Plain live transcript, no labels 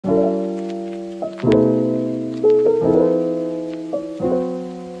Guys,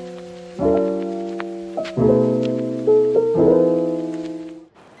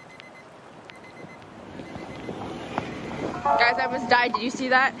 I almost died. Did you see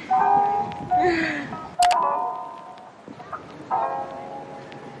that?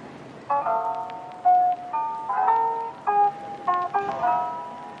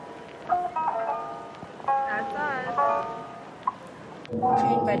 That's us.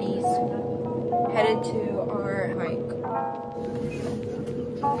 Train buddies headed to our hike.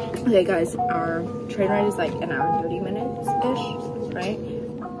 Okay guys, our train ride is like an hour and 30 minutes-ish, right?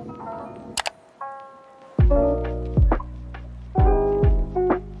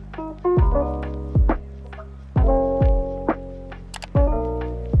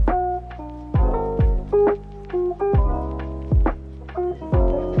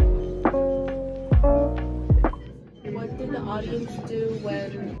 Audience do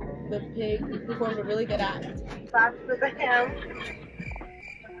when the pig performs a really good act? Clap for the ham.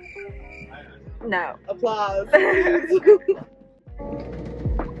 No. Applause. I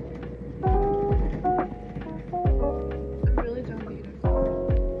really don't eat it.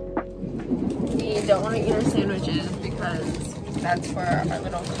 We don't want to eat our sandwiches because that's for our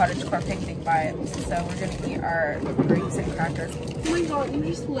little cottagecore picnic vibes. So we're gonna eat our grapes and crackers. Oh my god, you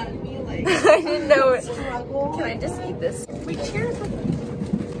just let me like I didn't know it. struggle. Can I just eat this? Wait, cheers with me.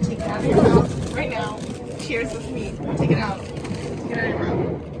 Take it out of your mouth right now. Cheers with me. Take it out. Get it out of your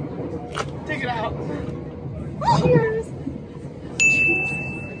mouth. Take it out. Cheers.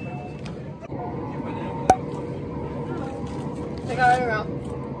 Take it out of your mouth.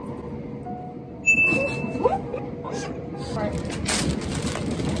 Right.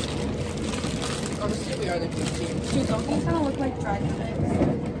 Honestly, we are the two teams. These all things kind of look like dried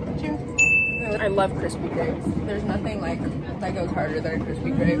figs. Cheers. I love crispy grapes. There's nothing like that goes harder than a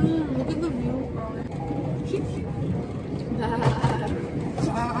crispy grape. Look at the view.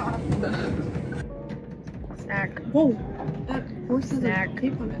 Snack. Whoa, that horse has Snack. a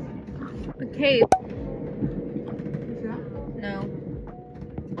cape on it. A cape. You see that? No.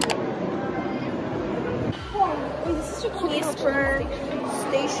 Wait, this is your Eastbourne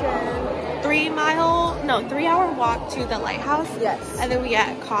station. 3-hour walk to the lighthouse. Yes. And then we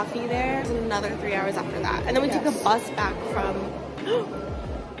get coffee there. And another 3 hours after that. And then we take a bus back from.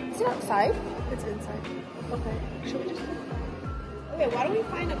 Is it outside? It's inside. Okay. Should we just? Okay. Why don't we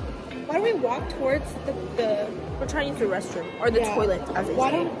find a? Why don't we walk towards the We're trying to use the restroom or the Yeah. toilet, as they Why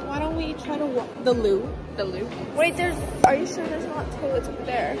say. don't we try to walk the loo? The loo? Wait, there's. Are you sure there's not toilets over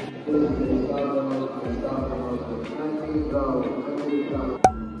there?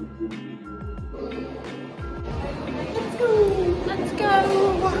 Let's go.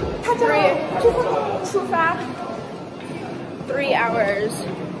 Too fast. 3 hours.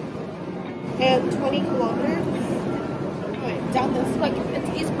 And 20 kilometers. Wait, down this. Like it's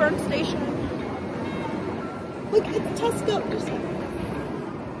Eastbourne Station. Look, it's Tesco.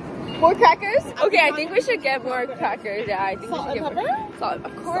 More crackers? Okay, I think we should get more crackers. Yeah, I think Salt we should and get pepper? more. Salt,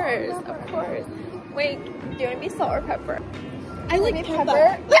 of course, of course. Wait, do you want to be salt or pepper? I like Maybe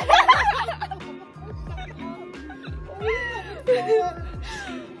pepper.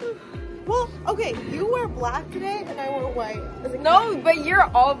 Well, okay, you wear black today and I wear white. No, but you're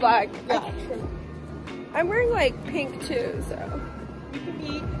all black. Yeah. I'm wearing like pink too, so. You can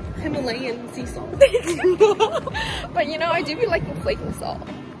be Himalayan sea salt. But you know, I do be liking flaky salt.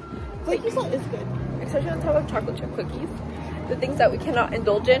 Flaky salt is good. Especially on top of chocolate chip cookies. The things that we cannot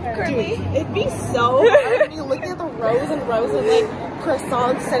indulge in currently. Dude, it'd be so hard when you look at the rows and rows of like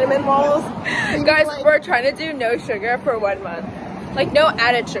croissants, cinnamon rolls. Guys, like, we're trying to do no sugar for 1 month. Like no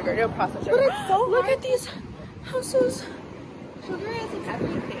added sugar, no processed sugar. But it's so Look hard. at these houses. Sugar is in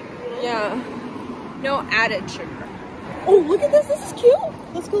everything. You know? Yeah. No added sugar. Oh, look at this. This is cute.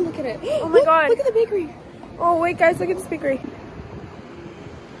 Let's go look at it. Oh my god. Look at the bakery. Oh wait guys, look at this bakery.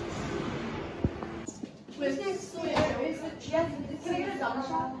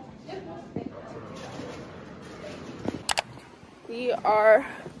 We are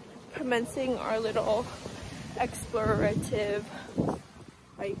commencing our little explorative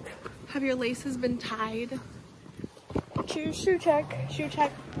hike. Have your laces been tied? Shoe check. Shoe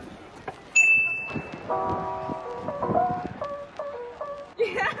check.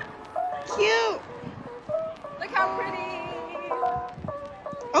 Yeah. Cute. Look how pretty.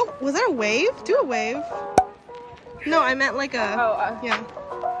 Oh, was that a wave? Do a wave. No, I meant like a. Oh, yeah.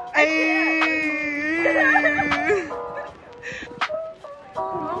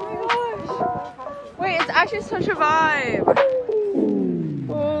 Oh my gosh. Wait, it's actually such a vibe.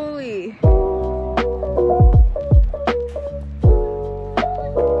 Holy.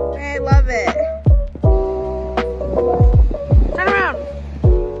 I love it.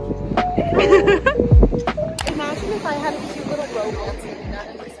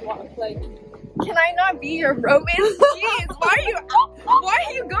 your romance. Jeez, why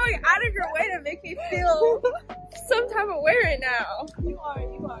are you going out of your way to make me feel some type of way right now? You are.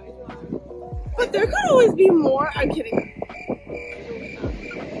 But there could always be more. I'm kidding.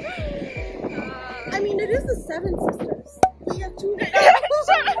 I mean, it is the Seven Sisters. We have two now.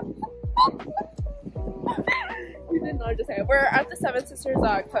 You did not just say it. We're at the Seven Sisters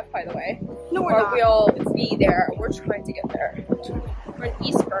cliff, by the way. No, we're not. We'll be there. We're trying to get there. We're in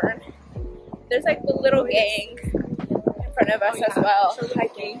Eastbourne. There's like the little gang in front of us as well,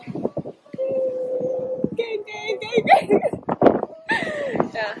 hiking. Gang.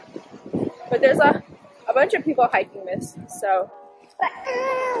 Yeah. But there's a bunch of people hiking this, so.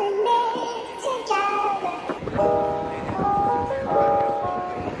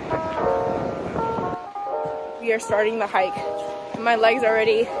 We are starting the hike. My legs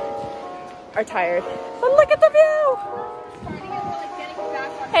already are tired. But look at the view!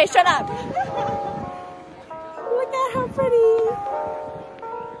 Hey, shut up! Look at how pretty!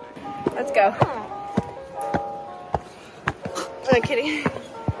 Let's go. I'm kidding.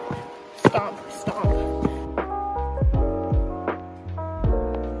 Stomp. You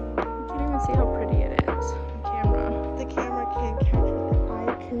can't even see how pretty it is on camera. The camera can't catch what the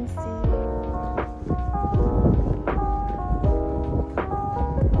eye can see.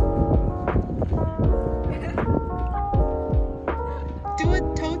 Do a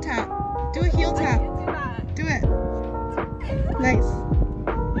toe tap. Do a heel tap. Do it. Nice.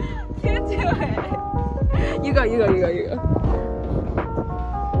 Can't do it. You go.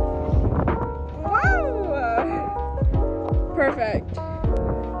 Perfect.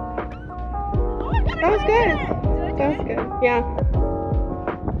 That was good. Yeah.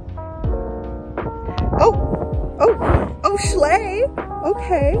 Oh, Schley.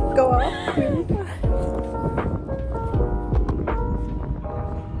 Okay, go off.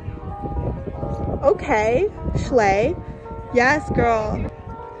 Okay, Schley. Yes, girl.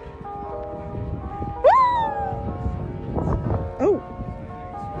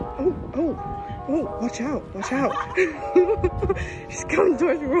 Oh, watch out. She's coming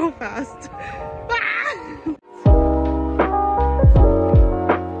towards me real fast.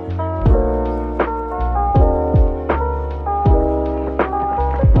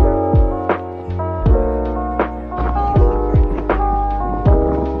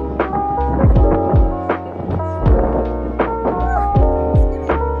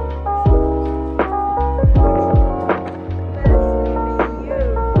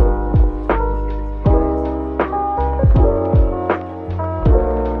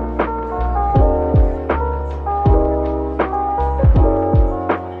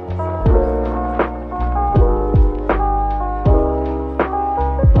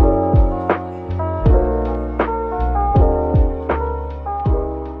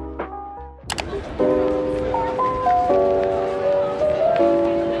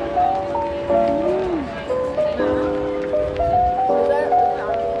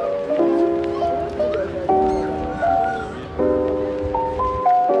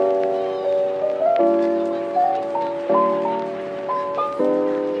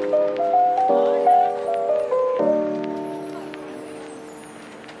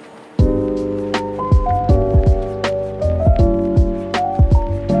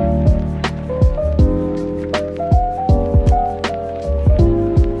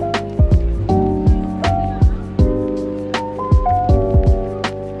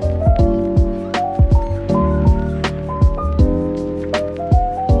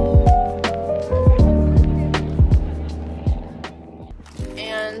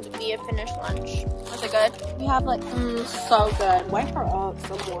 We have like so good. Wipe her up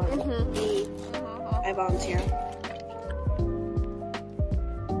some more. Me. I volunteer.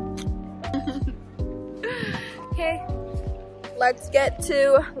 Okay, let's get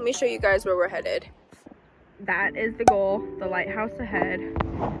to, let me show you guys where we're headed. That is the goal, the lighthouse ahead.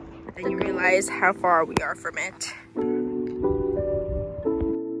 But then you realize how far we are from it.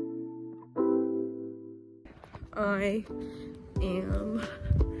 I am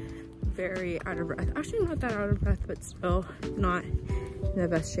very out of breath. Actually not that out of breath, but still not in the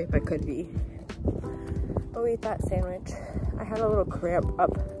best shape I could be. Oh, eat that sandwich. I had a little cramp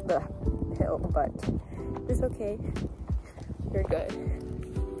up the hill, but it's okay. You're good.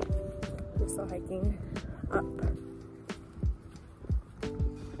 We're still hiking up.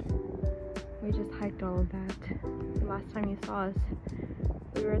 We just hiked all of that. The last time you saw us,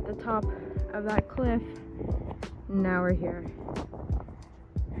 we were at the top of that cliff. Now we're here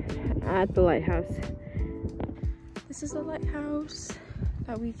at the lighthouse. This is the lighthouse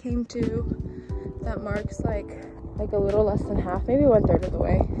that we came to that marks like a little less than half, maybe 1/3 of the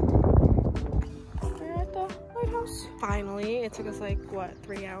way. We're at the Finally, it took us like, what,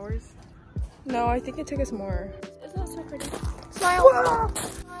 3 hours? No, I think it took us more. Isn't that so pretty? Smile! Whoa!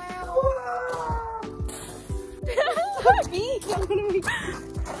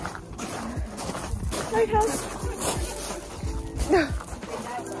 Lighthouse.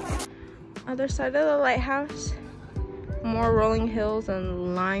 Other side of the lighthouse. More rolling hills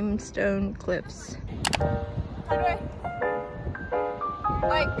and limestone cliffs. How do I?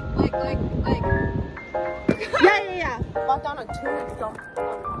 Like. Yeah. Walk down on 2 and go.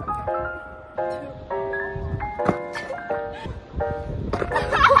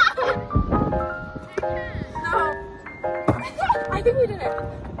 No. I think we did it.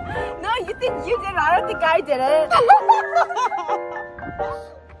 No, you think you did it. I don't think I did it.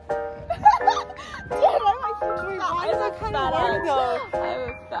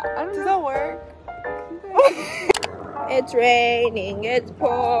 Does that work? It's raining, it's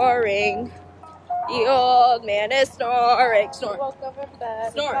pouring. The old man is snoring. Snore.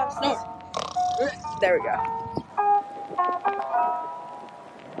 Snore. There we go.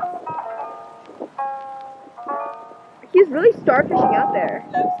 He's really starfishing out there.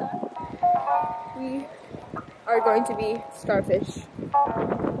 We are going to be starfish. Do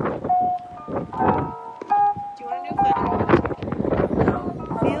you want to do that? No.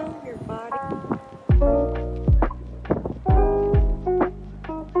 Feel your body.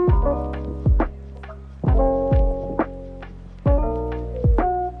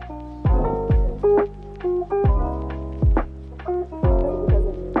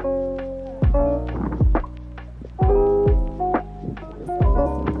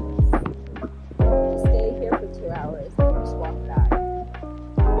 Stay here for 2 hours and just walk back.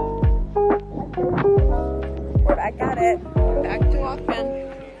 We're back at it. Back to walking.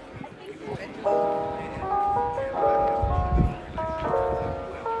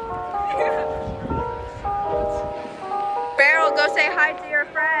 Beryl, go say hi to your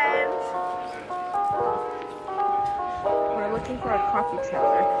friends. We're looking for a coffee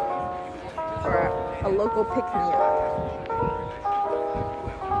trailer or a local pick-me-up.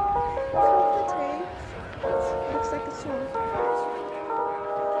 Looks like a swamp.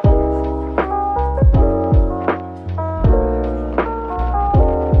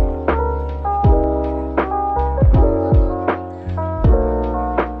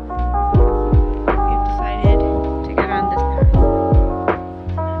 We've decided to get on this path.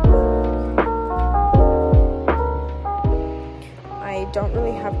 I don't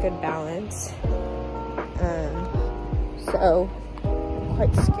really have good balance, so I'm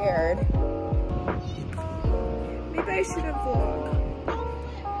quite scared. Maybe I shouldn't vlog.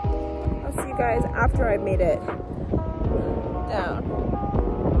 I'll see you guys after I made it down.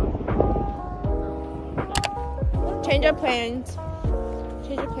 Change of plans.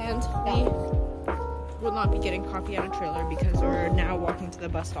 We will not be getting coffee at a trailer because we're now walking to the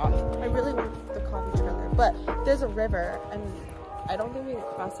bus stop. I really want the coffee trailer, but there's a river and I don't think we can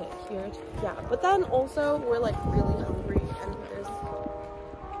cross it here. Yeah, but then also we're like really hungry and there's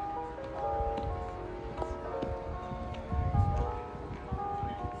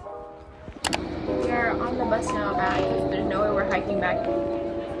We are on the bus now back because there's no way we're hiking back 6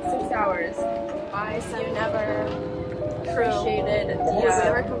 hours. Bye, see you never. Appreciated.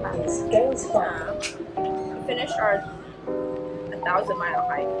 never come back. We finished our 1,000-mile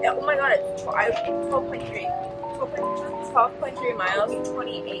hike. Oh my god, it's 12.3 miles,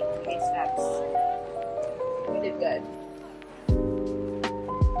 28K steps. We did good.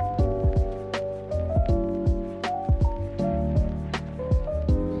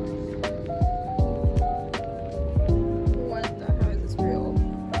 What the hell is this real?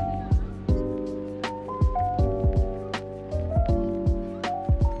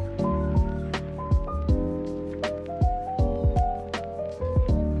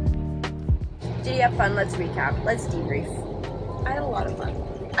 Did you have fun? Let's recap. Let's debrief. I had a lot of fun.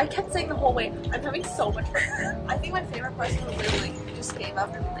 I kept saying the whole way, I'm having so much fun. I think my favorite person was literally just gave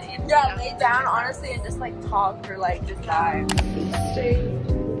up and laid. Yeah, lay down honestly and just like talk or like just die.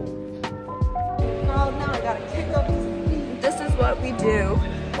 Oh, now I gotta kick up this feet. This is what we do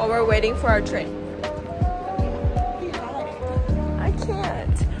while we're waiting for our train. I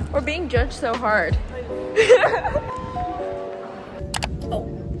can't. We're being judged so hard.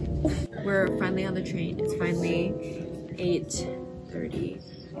 We're finally on the train. It's finally 8:30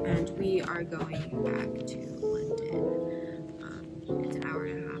 and we are going back to London. It's an hour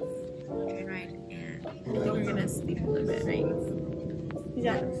and a half train ride and I think we're gonna sleep a little bit, right?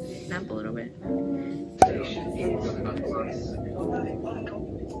 Yeah. Nap a little bit.